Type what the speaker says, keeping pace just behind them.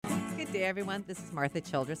Good day, everyone. This is Martha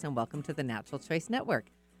Childress, and welcome to the Natural Choice Network,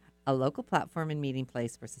 a local platform and meeting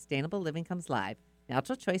place where sustainable living comes live.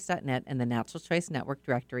 NaturalChoice.net and the Natural Choice Network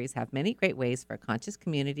directories have many great ways for a conscious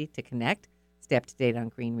community to connect, stay up to date on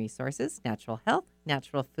green resources, natural health,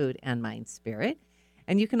 natural food, and mind spirit.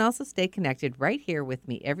 And you can also stay connected right here with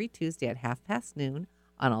me every Tuesday at 12:30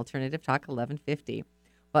 on Alternative Talk 1150.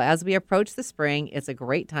 Well, as we approach the spring, it's a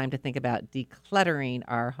great time to think about decluttering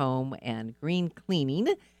our home and green cleaning.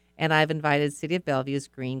 And I've invited City of Bellevue's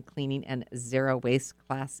green cleaning and zero waste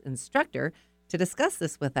class instructor to discuss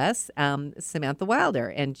this with us, Samantha Wilder.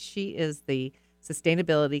 And she is the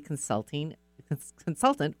sustainability consultant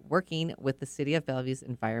working with the City of Bellevue's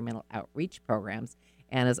environmental outreach programs,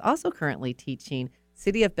 and is also currently teaching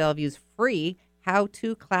City of Bellevue's free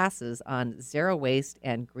how-to classes on zero waste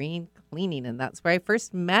and green cleaning. And that's where I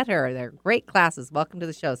first met her. They're great classes. Welcome to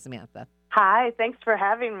the show, Samantha. Hi, thanks for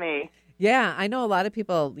having me. Yeah, I know a lot of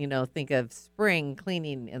people, think of spring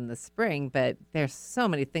cleaning in the spring, but there's so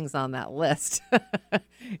many things on that list.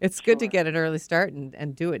 It's good to get an early start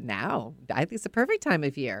and do it now. I think it's the perfect time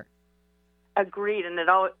of year. Agreed, and it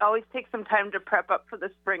always takes some time to prep up for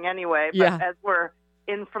the spring anyway. But as we're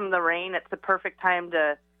in from the rain, it's the perfect time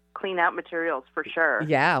to clean out materials for sure.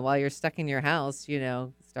 Yeah, while you're stuck in your house,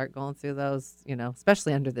 start going through those,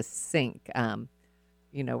 especially under the sink.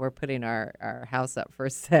 We're putting our house up for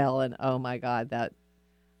sale, and oh my God, that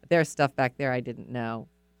there's stuff back there I didn't know.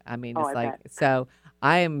 I mean, it's so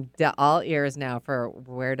I am all ears now for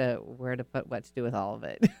where to put what to do with all of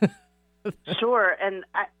it. Sure, and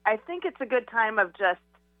I think it's a good time of just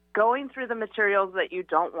going through the materials that you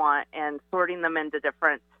don't want and sorting them into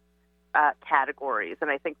different categories,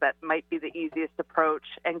 and I think that might be the easiest approach,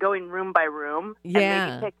 and going room by room, and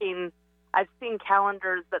maybe picking. I've seen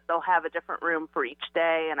calendars that they'll have a different room for each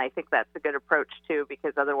day, and I think that's a good approach, too,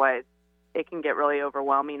 because otherwise it can get really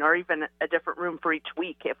overwhelming, or even a different room for each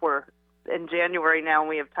week if we're in January now and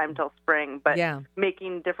we have time till spring. But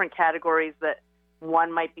making different categories that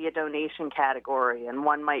one might be a donation category, and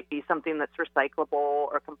one might be something that's recyclable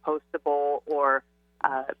or compostable or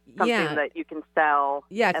something that you can sell.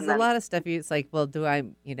 Yeah, because a lot of stuff, it's like, well, I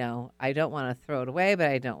don't want to throw it away, but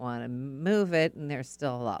I don't want to move it, and there's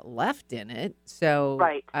still a lot left in it. So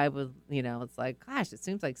I would, it's like, gosh, it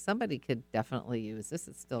seems like somebody could definitely use this.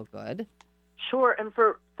 It's still good. Sure, and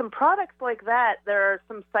for some products like that, there are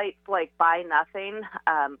some sites like Buy Nothing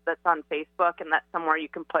that's on Facebook, and that's somewhere you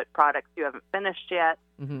can put products you haven't finished yet,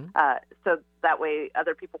 so that way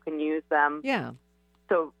other people can use them. Yeah.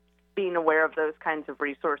 So being aware of those kinds of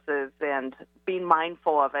resources and being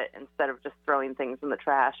mindful of it instead of just throwing things in the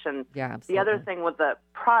trash. And the other thing with the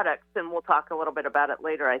products, and we'll talk a little bit about it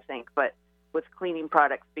later, I think, but with cleaning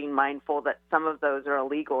products, being mindful that some of those are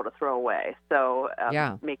illegal to throw away. So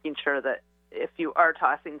making sure that if you are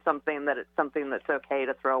tossing something, that it's something that's okay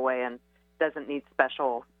to throw away and doesn't need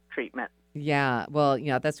special treatment. Yeah, well,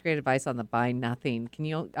 that's great advice on the Buy Nothing. Can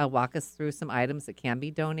you walk us through some items that can be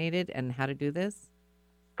donated and how to do this?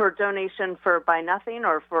 For donation for Buy Nothing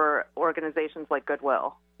or for organizations like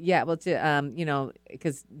Goodwill? Yeah, well,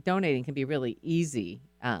 because donating can be really easy.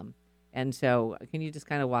 And so can you just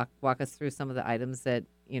kind of walk us through some of the items that,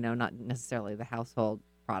 not necessarily the household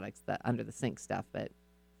products, that under the sink stuff, but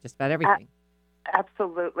just about everything?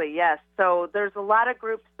 Absolutely, yes. So there's a lot of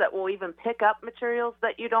groups that will even pick up materials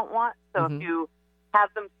that you don't want. So if you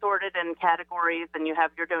have them sorted in categories and you have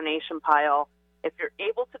your donation pile, if you're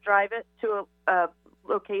able to drive it to a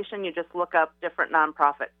location, you just look up different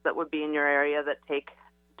nonprofits that would be in your area that take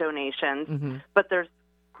donations. But there's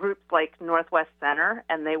groups like Northwest Center,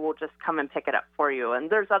 and they will just come and pick it up for you. And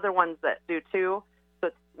there's other ones that do too. So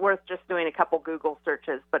it's worth just doing a couple Google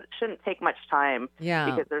searches, but it shouldn't take much time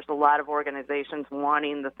because there's a lot of organizations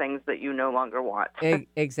wanting the things that you no longer want.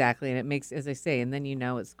 Exactly. And it makes, as I say, and then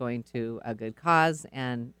it's going to a good cause,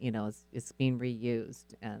 and, it's being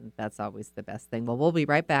reused. And that's always the best thing. Well, we'll be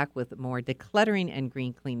right back with more decluttering and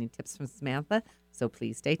green cleaning tips from Samantha. So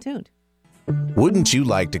please stay tuned. Wouldn't you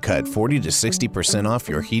like to cut 40 to 60% off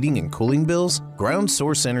your heating and cooling bills? Ground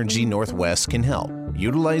Source Energy Northwest can help.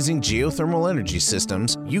 Utilizing geothermal energy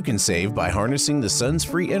systems, you can save by harnessing the sun's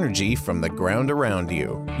free energy from the ground around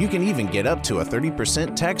you. You can even get up to a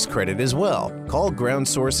 30% tax credit as well. Call Ground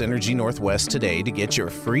Source Energy Northwest today to get your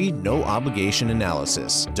free, no-obligation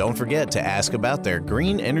analysis. Don't forget to ask about their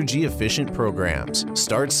green energy efficient programs.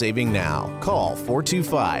 Start saving now. Call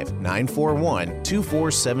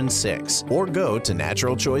 425-941-2476 or go to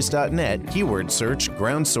naturalchoice.net, keyword search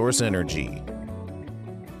Ground Source Energy.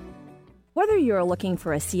 Whether Whether you're looking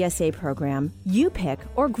for a CSA program, you pick,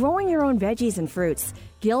 or growing your own veggies and fruits,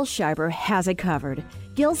 Gil Schreiber has it covered.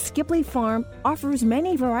 Gil's Skipley Farm offers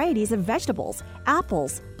many varieties of vegetables,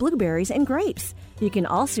 apples, blueberries, and grapes. You can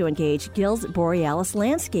also engage Gil's Borealis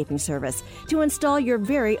Landscaping Service to install your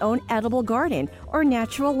very own edible garden or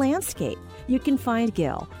natural landscape. You can find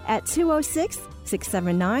Gil at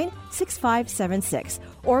 206-679-6576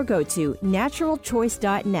 or go to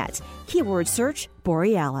naturalchoice.net. Keyword search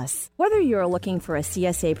Borealis. Whether you're looking for a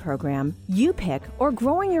CSA program, you pick, or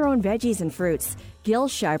growing your own veggies and fruits, Gil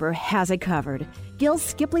Schreiber has it covered.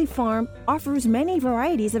 Gil's Skipley Farm offers many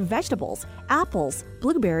varieties of vegetables, apples,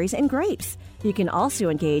 blueberries, and grapes. You can also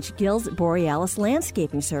engage Gil's Borealis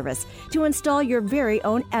Landscaping Service to install your very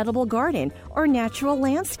own edible garden or natural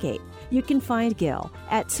landscape. You can find Gil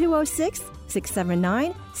at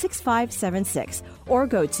 206-679-6576 or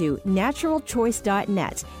go to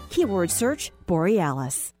naturalchoice.net. Keyword search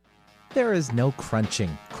Borealis. There is no crunching,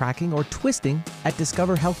 cracking, or twisting at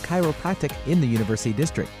Discover Health Chiropractic in the University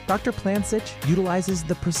District. Dr. Plansich utilizes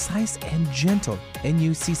the precise and gentle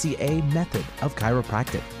NUCCA method of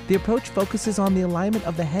chiropractic. The approach focuses on the alignment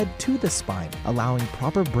of the head to the spine, allowing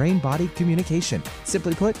proper brain-body communication.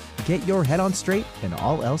 Simply put, get your head on straight and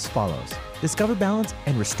all else follows. Discover balance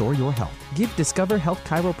and restore your health. Give Discover Health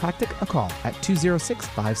Chiropractic a call at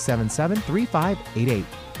 206-577-3588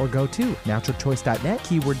 or go to naturalchoice.net,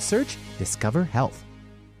 keyword search Discover Health.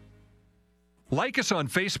 Like us on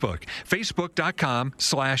Facebook,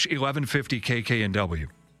 facebook.com/1150KKNW.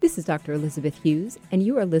 This is Dr. Elizabeth Hughes, and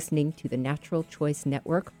you are listening to the Natural Choice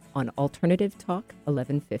Network on Alternative Talk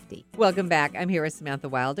 1150. Welcome back. I'm here with Samantha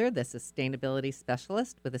Wilder, the sustainability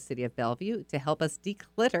specialist with the City of Bellevue, to help us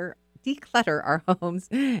declutter our homes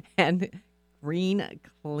and green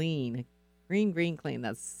clean. Green clean.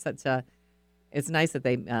 That's such a, it's nice that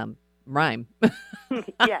they rhyme.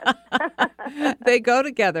 Yes. They go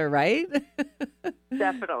together, right?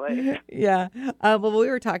 Definitely. Yeah. Well, we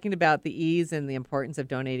were talking about the ease and the importance of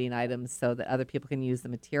donating items so that other people can use the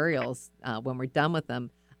materials when we're done with them.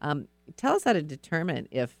 Tell us how to determine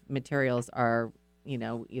if materials are,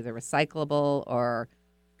 either recyclable or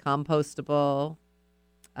compostable.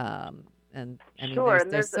 And I mean, Sure.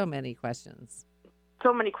 there's so many questions.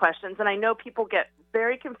 So many questions, and I know people get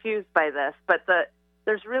very confused by this, but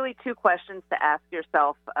there's really two questions to ask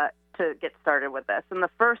yourself to get started with this. And the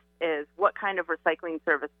first is, what kind of recycling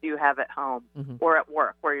service do you have at home or at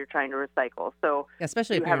work where you're trying to recycle? So,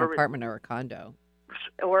 especially if you're in an apartment or a condo.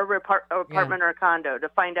 Or apartment or a condo, to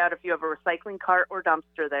find out if you have a recycling cart or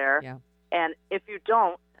dumpster there. Yeah. And if you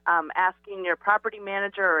don't, asking your property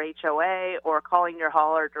manager or HOA or calling your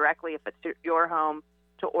hauler directly if it's your home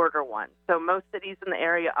to order one. So most cities in the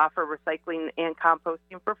area offer recycling and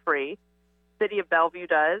composting for free. City of Bellevue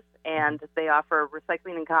does, and they offer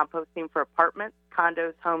recycling and composting for apartments,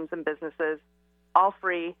 condos, homes, and businesses, all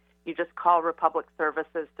free. You just call Republic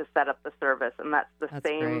Services to set up the service, and that's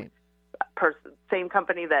same person, same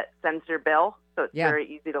company that sends your bill. So it's very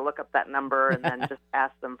easy to look up that number and then just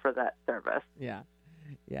ask them for that service. Yeah.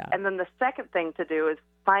 And then the second thing to do is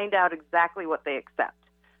find out exactly what they accept.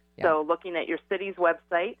 Yeah. So looking at your city's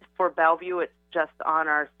website, for Bellevue, it's just on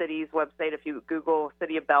our city's website. If you Google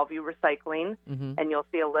City of Bellevue Recycling, and you'll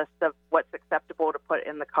see a list of what's acceptable to put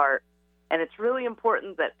in the cart. And it's really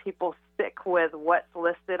important that people stick with what's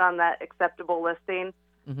listed on that acceptable listing,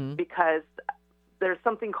 because there's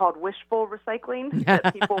something called wishful recycling,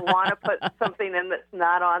 that people want to put something in that's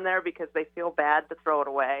not on there because they feel bad to throw it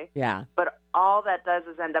away. Yeah. But all that does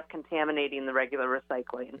is end up contaminating the regular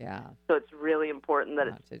recycling. Yeah. So it's really important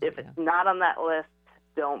that if it's not on that list,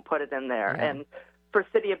 don't put it in there. Yeah. And for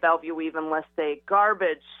City of Bellevue, we even list a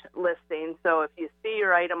garbage listing. So if you see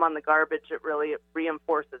your item on the garbage, it really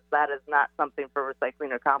reinforces that is not something for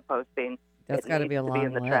recycling or composting. That's got to be a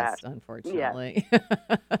long list, trash. Unfortunately. Yeah.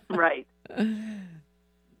 Right.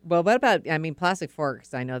 Well, what about, plastic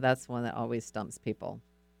forks? I know that's one that always stumps people.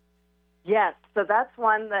 Yes, so that's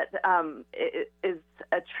one that is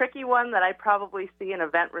a tricky one that I probably see in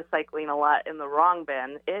event recycling a lot in the wrong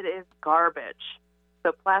bin. It is garbage.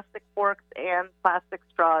 So plastic forks and plastic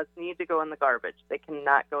straws need to go in the garbage. They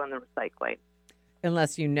cannot go in the recycling.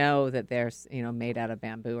 Unless you know that they're, made out of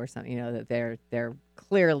bamboo or something, that they're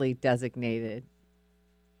clearly designated.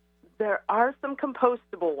 There are some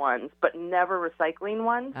compostable ones, but never recycling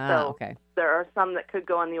ones. Okay. There are some that could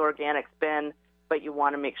go in the organics bin, but you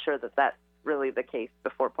want to make sure that that's really the case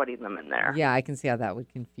before putting them in there. Yeah, I can see how that would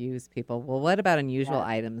confuse people. Well, what about unusual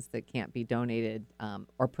items that can't be donated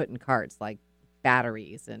or put in carts, like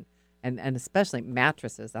batteries and especially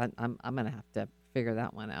mattresses? I'm going to have to figure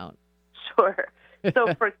that one out. Sure.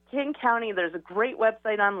 So for King County, there's a great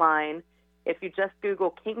website online. If you just Google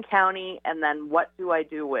King County and then what do I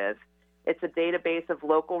do with, it's a database of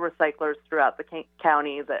local recyclers throughout the King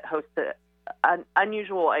County that host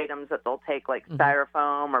unusual items that they'll take, like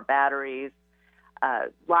styrofoam or batteries,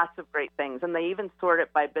 lots of great things. And they even sort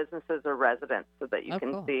it by businesses or residents so that you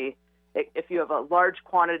can see if you have a large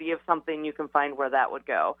quantity of something, you can find where that would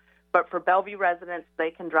go. But for Bellevue residents,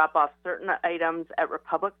 they can drop off certain items at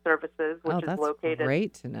Republic Services, which is located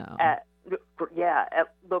great to know.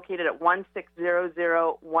 Located at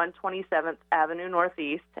 1600 127th Avenue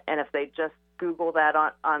Northeast. And if they just Google that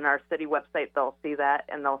on our city website, they'll see that,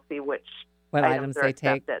 and they'll see what items they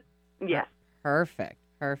take. Yes. Perfect.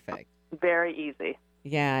 Very easy.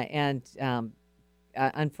 Yeah, and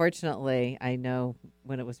unfortunately, I know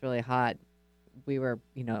when it was really hot, we were,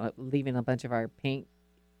 leaving a bunch of our paint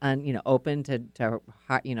open to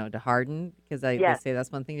harden, because they say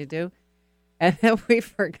that's one thing to do. And then we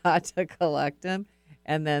forgot to collect them.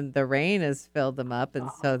 And then the rain has filled them up. And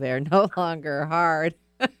so they're no longer hard.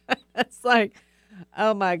 It's like,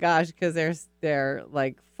 oh my gosh, because they're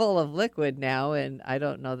like full of liquid now. And I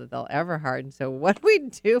don't know that they'll ever harden. So what do we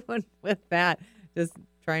do with that? Just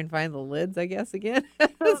try and find the lids, I guess, again.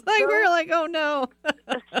 It's like we're like, oh no.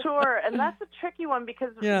 Sure. And that's a tricky one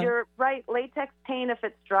because you're right. Latex paint, if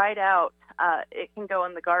it's dried out, it can go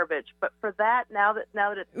in the garbage. But for that, now that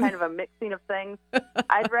it's kind of a mixing of things,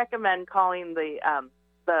 I'd recommend calling the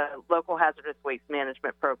local hazardous waste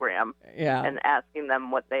management program and asking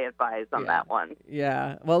them what they advise on that one.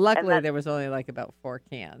 Yeah. Well, luckily there was only like about 4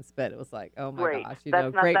 cans, but it was like, oh my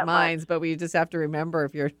gosh, great minds. But we just have to remember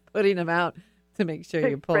if you're putting them out to make sure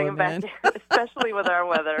you pull them in. Especially with our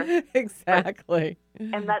weather. Exactly.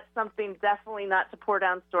 And that's something definitely not to pour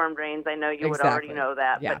down storm drains. I know you would already know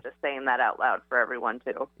that, but just saying that out loud for everyone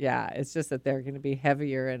too. Yeah, it's just that they're going to be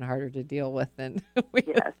heavier and harder to deal with than we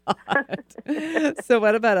thought. So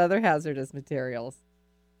what about other hazardous materials?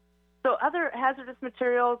 So other hazardous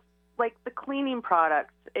materials, like the cleaning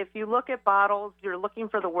products, if you look at bottles, you're looking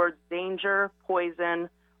for the words danger, poison,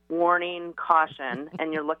 warning, caution,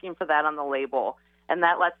 and you're looking for that on the label. And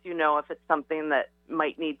that lets you know if it's something that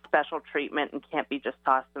might need special treatment and can't be just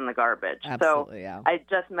tossed in the garbage. Absolutely, I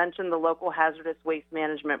just mentioned the local hazardous waste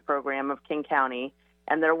management program of King County,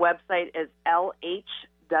 and their website is lhwmp.org.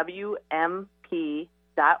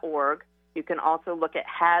 You can also look at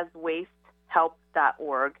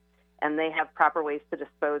hazwastehelp.org, and they have proper ways to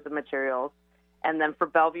dispose of materials. And then for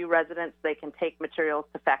Bellevue residents, they can take materials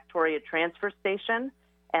to Factoria Transfer Station,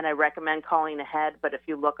 and I recommend calling ahead. But if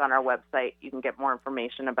you look on our website, you can get more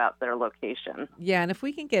information about their location. Yeah, and if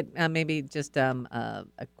we can get maybe just a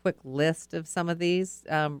quick list of some of these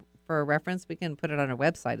for reference, we can put it on our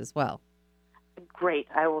website as well. Great.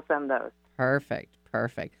 I will send those. Perfect.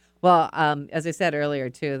 Well, as I said earlier,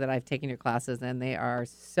 too, that I've taken your classes, and they are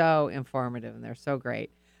so informative, and they're so great.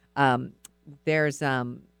 There's,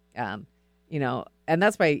 and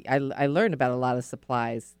that's why I learned about a lot of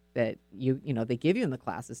supplies that they give you in the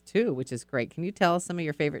classes too, which is great. Can you tell us some of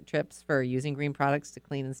your favorite tips for using green products to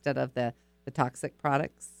clean instead of the toxic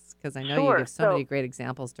products? Because I know you give so many great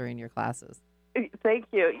examples during your classes. Thank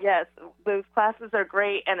you. Yes, those classes are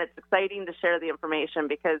great, and it's exciting to share the information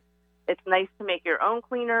because it's nice to make your own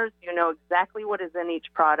cleaners. You know exactly what is in each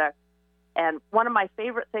product. And one of my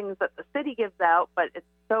favorite things that the city gives out, but it's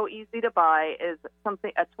so easy to buy, is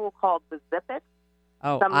a tool called the Zip It.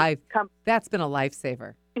 Oh, that's been a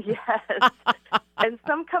lifesaver. Yes. And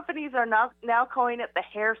some companies are now calling it the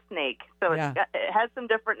hair snake. So it has some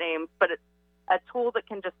different names, but it's a tool that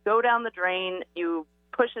can just go down the drain. You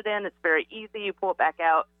push it in. It's very easy. You pull it back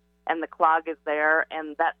out, and the clog is there.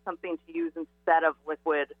 And that's something to use instead of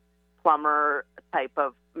liquid plumber type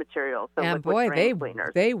of material. So and boy,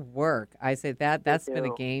 they work. I say that's been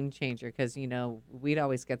a game changer because we'd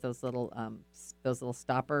always get those little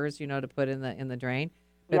stoppers to put in the drain,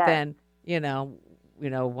 but then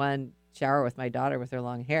one shower with my daughter with her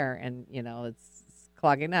long hair and it's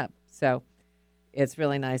clogging up. So it's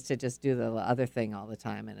really nice to just do the other thing all the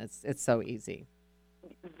time, and it's so easy.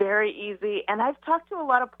 Very easy. And I've talked to a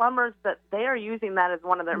lot of plumbers that they are using that as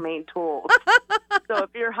one of their main tools. So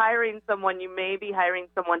if you're hiring someone, you may be hiring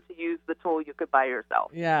someone to use the tool you could buy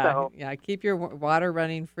yourself. Yeah. Keep your water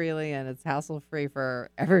running freely, and it's hassle-free for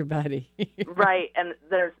everybody. Right. And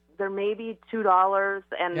there may be $2,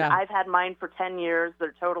 and I've had mine for 10 years.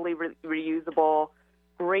 They're totally reusable.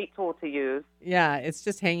 Great tool to use. Yeah, it's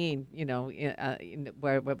just hanging,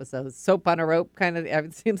 what was those soap on a rope kind of.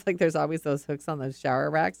 It seems like there's always those hooks on those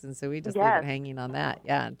shower racks, and so we just leave it hanging on that.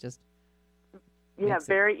 Yeah,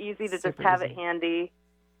 very easy to just have it handy.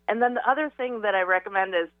 And then the other thing that I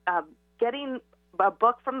recommend is getting a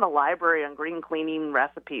book from the library on green cleaning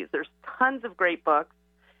recipes. There's tons of great books.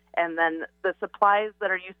 And then the supplies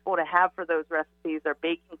that are useful to have for those recipes are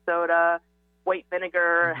baking soda, white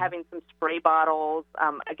vinegar, having some spray bottles,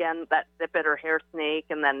 again, that Zip It or Hair Snake,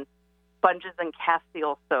 and then sponges and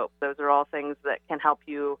Castile soap. Those are all things that can help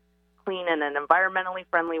you clean in an environmentally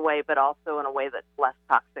friendly way, but also in a way that's less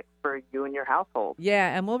toxic for you and your household.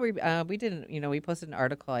 Yeah, and we posted an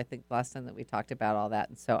article, I think, last time that we talked about all that,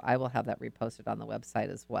 and so I will have that reposted on the website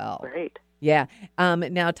as well. Great. Yeah.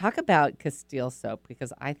 Now talk about Castile soap,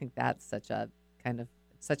 because I think that's such a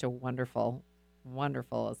wonderful,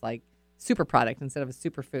 it's like super product instead of a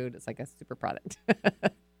superfood. It's like a super product.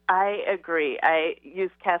 I agree. I use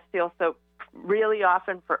Castile soap really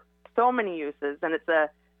often for so many uses, and it's a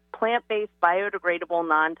plant-based, biodegradable,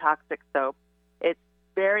 non-toxic soap. It's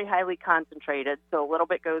very highly concentrated, so a little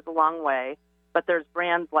bit goes a long way. But there's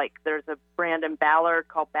a brand in Ballard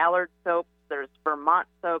called Ballard Soap. There's Vermont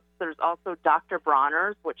soaps. There's also Dr.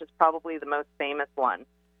 Bronner's, which is probably the most famous one.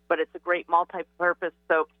 But it's a great multi-purpose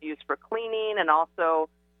soap used for cleaning and also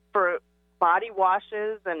for body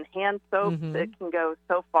washes and hand soaps. It can go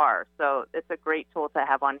so far. So it's a great tool to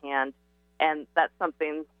have on hand. And that's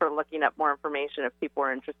something for looking up more information. If people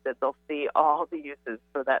are interested, they'll see all the uses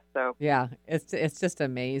for that soap. Yeah, it's just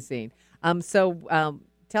amazing.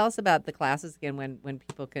 Tell us about the classes again, when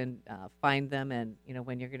people can find them, and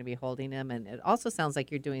when you're going to be holding them. And it also sounds like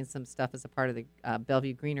you're doing some stuff as a part of the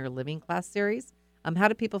Bellevue Greener Living class series. How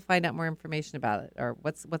do people find out more information about it, or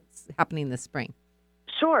what's happening this spring?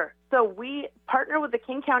 Sure. So we partner with the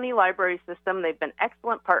King County Library System. They've been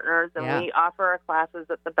excellent partners, and we offer our classes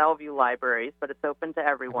at the Bellevue libraries, but it's open to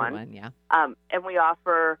everyone. And we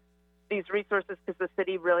offer these resources because the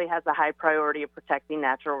city really has a high priority of protecting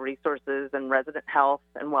natural resources and resident health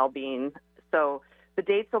and well-being. So the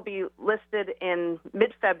dates will be listed in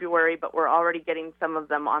mid-February, but we're already getting some of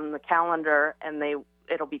them on the calendar, and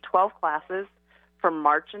it'll be 12 classes from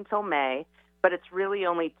March until May, but it's really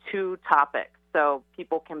only 2 topics. So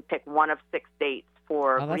people can pick one of 6 dates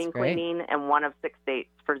for green cleaning and one of 6 dates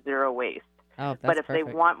for zero waste. But if they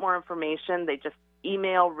want more information, they just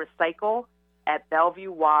email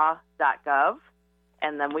recycle@bellevuewa.gov,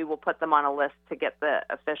 and then we will put them on a list to get the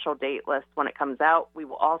official date list when it comes out. We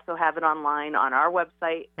will also have it online on our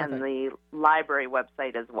website and the library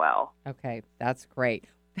website as well. Okay, that's great.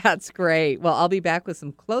 That's great. Well, I'll be back with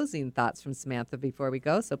some closing thoughts from Samantha before we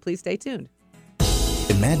go, so please stay tuned.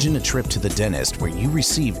 Imagine a trip to the dentist where you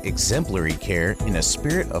receive exemplary care in a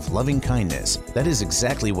spirit of loving kindness. That is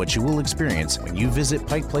exactly what you will experience when you visit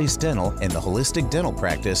Pike Place Dental and the holistic dental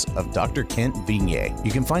practice of Dr. Kent Vigne.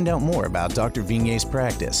 You can find out more about Dr. Vigne's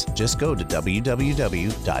practice. Just go to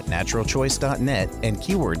www.naturalchoice.net and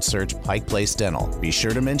keyword search Pike Place Dental. Be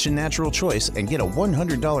sure to mention Natural Choice and get a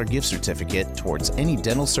 $100 gift certificate towards any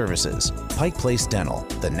dental services. Pike Place Dental,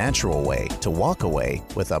 the natural way to walk away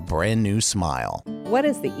with a brand new smile. What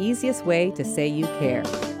is the easiest way to say you care?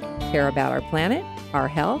 Care about our planet, our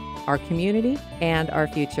health, our community, and our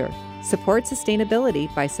future. Support sustainability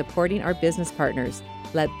by supporting our business partners.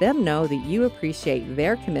 Let them know that you appreciate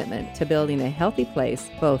their commitment to building a healthy place,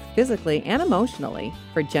 both physically and emotionally,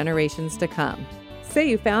 for generations to come. Say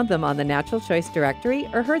you found them on the Natural Choice Directory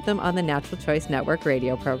or heard them on the Natural Choice Network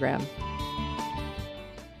radio program.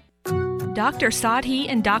 Dr. Sadhi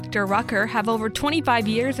and Dr. Rucker have over 25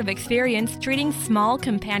 years of experience treating small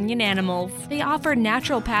companion animals. They offer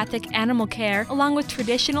naturopathic animal care along with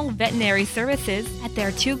traditional veterinary services at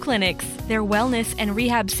their 2 clinics. Their wellness and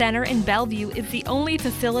rehab center in Bellevue is the only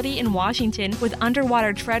facility in Washington with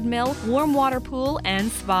underwater treadmill, warm water pool, and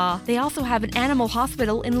spa. They also have an animal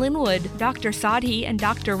hospital in Linwood. Dr. Sadhi and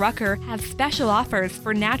Dr. Rucker have special offers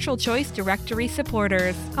for Natural Choice Directory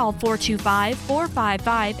supporters. Call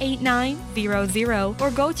 425-455-8900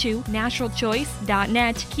 or go to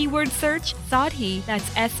naturalchoice.net, keyword search Sadhi, that's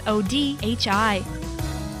SODHI.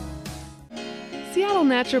 Seattle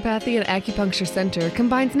Naturopathy and Acupuncture Center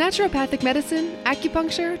combines naturopathic medicine,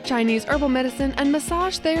 acupuncture, Chinese herbal medicine, and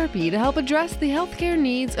massage therapy to help address the healthcare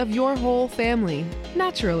needs of your whole family,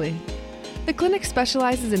 naturally. The clinic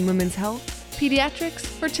specializes in women's health, pediatrics,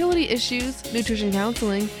 fertility issues, nutrition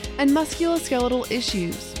counseling, and musculoskeletal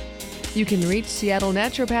issues. You can reach Seattle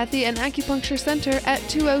Naturopathy and Acupuncture Center at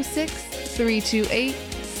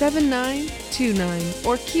 206-328-7929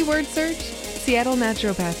 or keyword search Seattle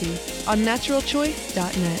Naturopathy on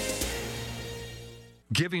naturalchoice.net.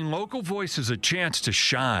 Giving local voices a chance to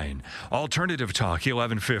shine. Alternative Talk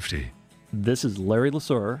 1150. This is Larry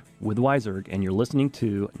Lesur with Weiserg, and you're listening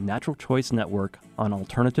to Natural Choice Network on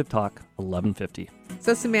Alternative Talk 1150.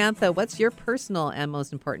 So, Samantha, what's your personal and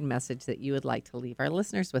most important message that you would like to leave our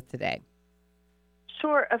listeners with today?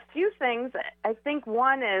 Sure. A few things. I think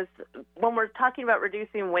one is when we're talking about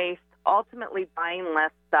reducing waste, ultimately buying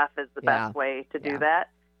less stuff is the best way to do that.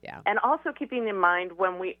 Yeah. And also keeping in mind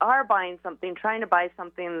when we are buying something, trying to buy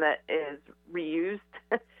something that is reused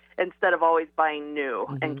instead of always buying new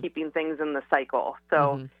and keeping things in the cycle.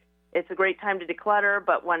 So it's a great time to declutter,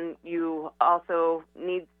 but when you also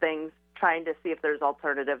need things, trying to see if there's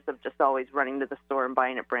alternatives of just always running to the store and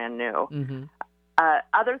buying it brand new.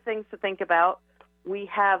 Other things to think about, we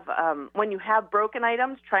have, when you have broken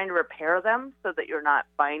items, trying to repair them so that you're not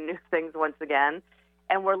buying new things once again.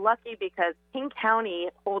 And we're lucky because King County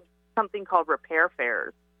holds something called repair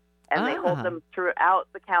fairs, and they hold them throughout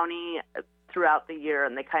the county, throughout the year,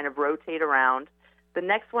 and they kind of rotate around. The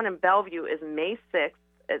next one in Bellevue is May 6th.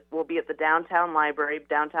 It will be at the downtown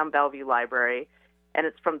Bellevue Library, and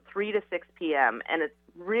it's from 3 to 6 p.m., and it's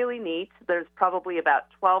really neat. There's probably about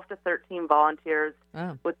 12 to 13 volunteers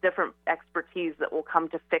with different expertise that will come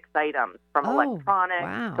to fix items, from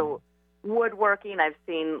electronics to woodworking. I've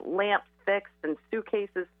seen lamps fixed and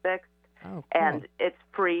suitcases fixed, and it's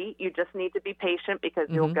free. You just need to be patient because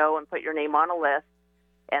you'll go and put your name on a list,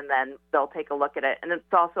 and then they'll take a look at it. And it's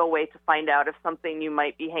also a way to find out if something you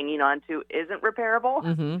might be hanging on to isn't repairable,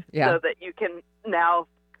 so that you can now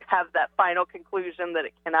have that final conclusion that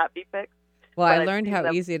it cannot be fixed. Well, I learned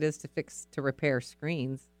how easy it is to repair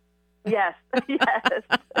screens. Yes, yes.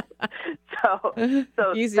 So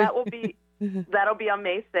that'll be on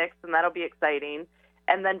May 6th, and that'll be exciting.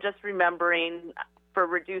 And then just remembering for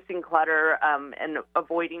reducing clutter and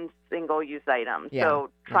avoiding single-use items. So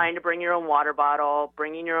trying to bring your own water bottle,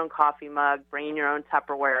 bringing your own coffee mug, bringing your own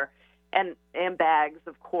Tupperware, and bags,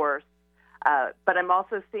 of course. But I'm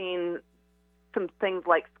also seeing some things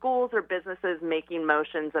like schools or businesses making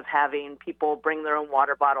motions of having people bring their own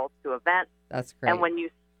water bottles to events. That's great. And when you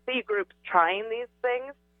see groups trying these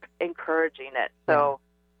things, encouraging it. So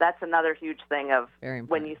that's another huge thing of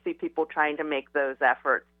when you see people trying to make those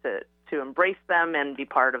efforts to embrace them and be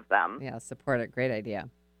part of them. Yeah, support it. Great idea.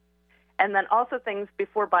 And then also things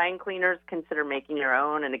before buying cleaners, consider making your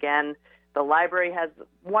own. And again, the library has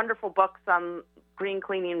wonderful books on green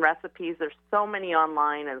cleaning recipes. There's so many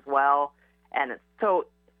online as well. And it's so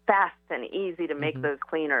fast and easy to make those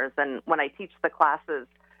cleaners. And when I teach the classes,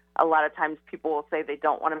 a lot of times people will say they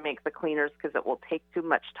don't want to make the cleaners because it will take too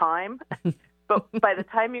much time. But by the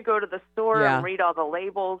time you go to the store and read all the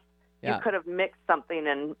labels, you could have mixed something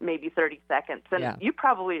in maybe 30 seconds. And you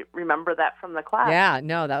probably remember that from the class. Yeah,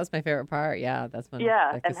 no, that was my favorite part. Yeah, that's when.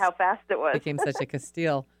 Yeah, and how fast it was. Became such a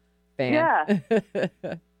Castile fan. Yeah.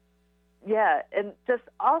 Yeah, and just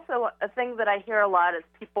also a thing that I hear a lot is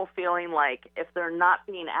people feeling like if they're not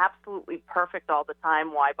being absolutely perfect all the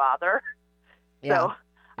time, why bother? So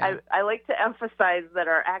I like to emphasize that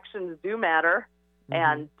our actions do matter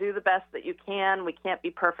and do the best that you can. We can't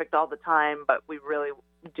be perfect all the time, but we really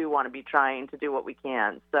do want to be trying to do what we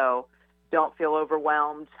can. So don't feel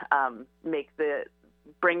overwhelmed.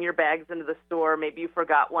 Bring your bags into the store. Maybe you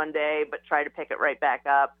forgot one day, but try to pick it right back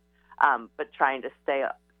up. But trying to stay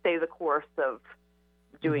the course of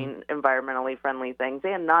doing environmentally friendly things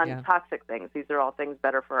and non-toxic things. These are all things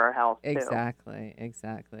better for our health, too.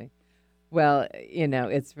 Exactly. Well,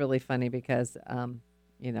 it's really funny because,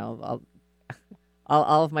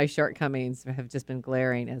 all of my shortcomings have just been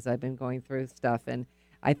glaring as I've been going through stuff. And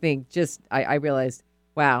I think I realized,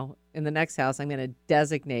 wow, in the next house, I'm going to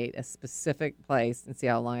designate a specific place and see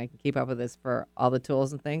how long I can keep up with this for all the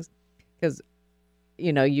tools and things. Because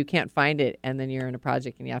you can't find it, and then you're in a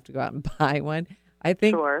project and you have to go out and buy one. I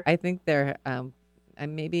think there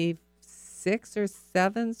maybe 6 or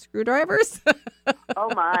 7 screwdrivers. Oh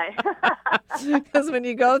my! Because when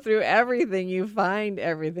you go through everything, you find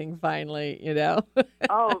everything finally.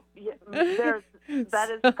 Oh, yeah, that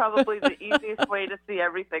is probably the easiest way to see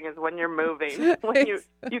everything is when you're moving. When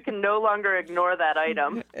you can no longer ignore that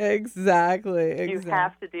item. Exactly. You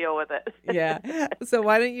have to deal with it. Yeah. So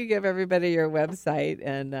why don't you give everybody your website,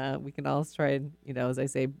 and we can all try and, as I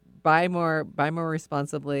say, buy more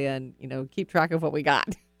responsibly, and keep track of what we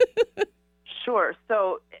got. Sure.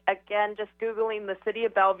 So again, just Googling the City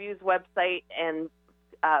of Bellevue's website and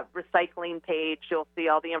recycling page, you'll see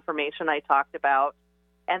all the information I talked about.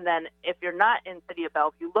 And then if you're not in City of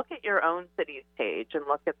Bellevue, look at your own city's page and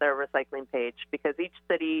look at their recycling page, because each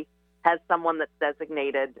city has someone that's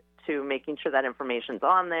designated to making sure that information's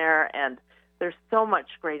on there. And there's so much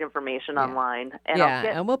great information online. And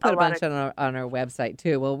and we'll put a bunch on our website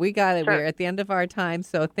too. Well, we got it. Sure. We're at the end of our time.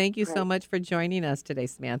 So thank you so much for joining us today,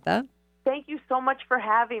 Samantha. Thank you so much for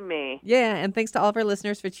having me. Yeah, and thanks to all of our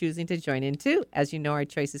listeners for choosing to join in too. As you know, our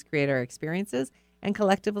choices create our experiences, and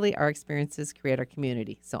collectively our experiences create our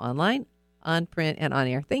community. So online, on print and on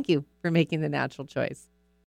air. Thank you for making the natural choice.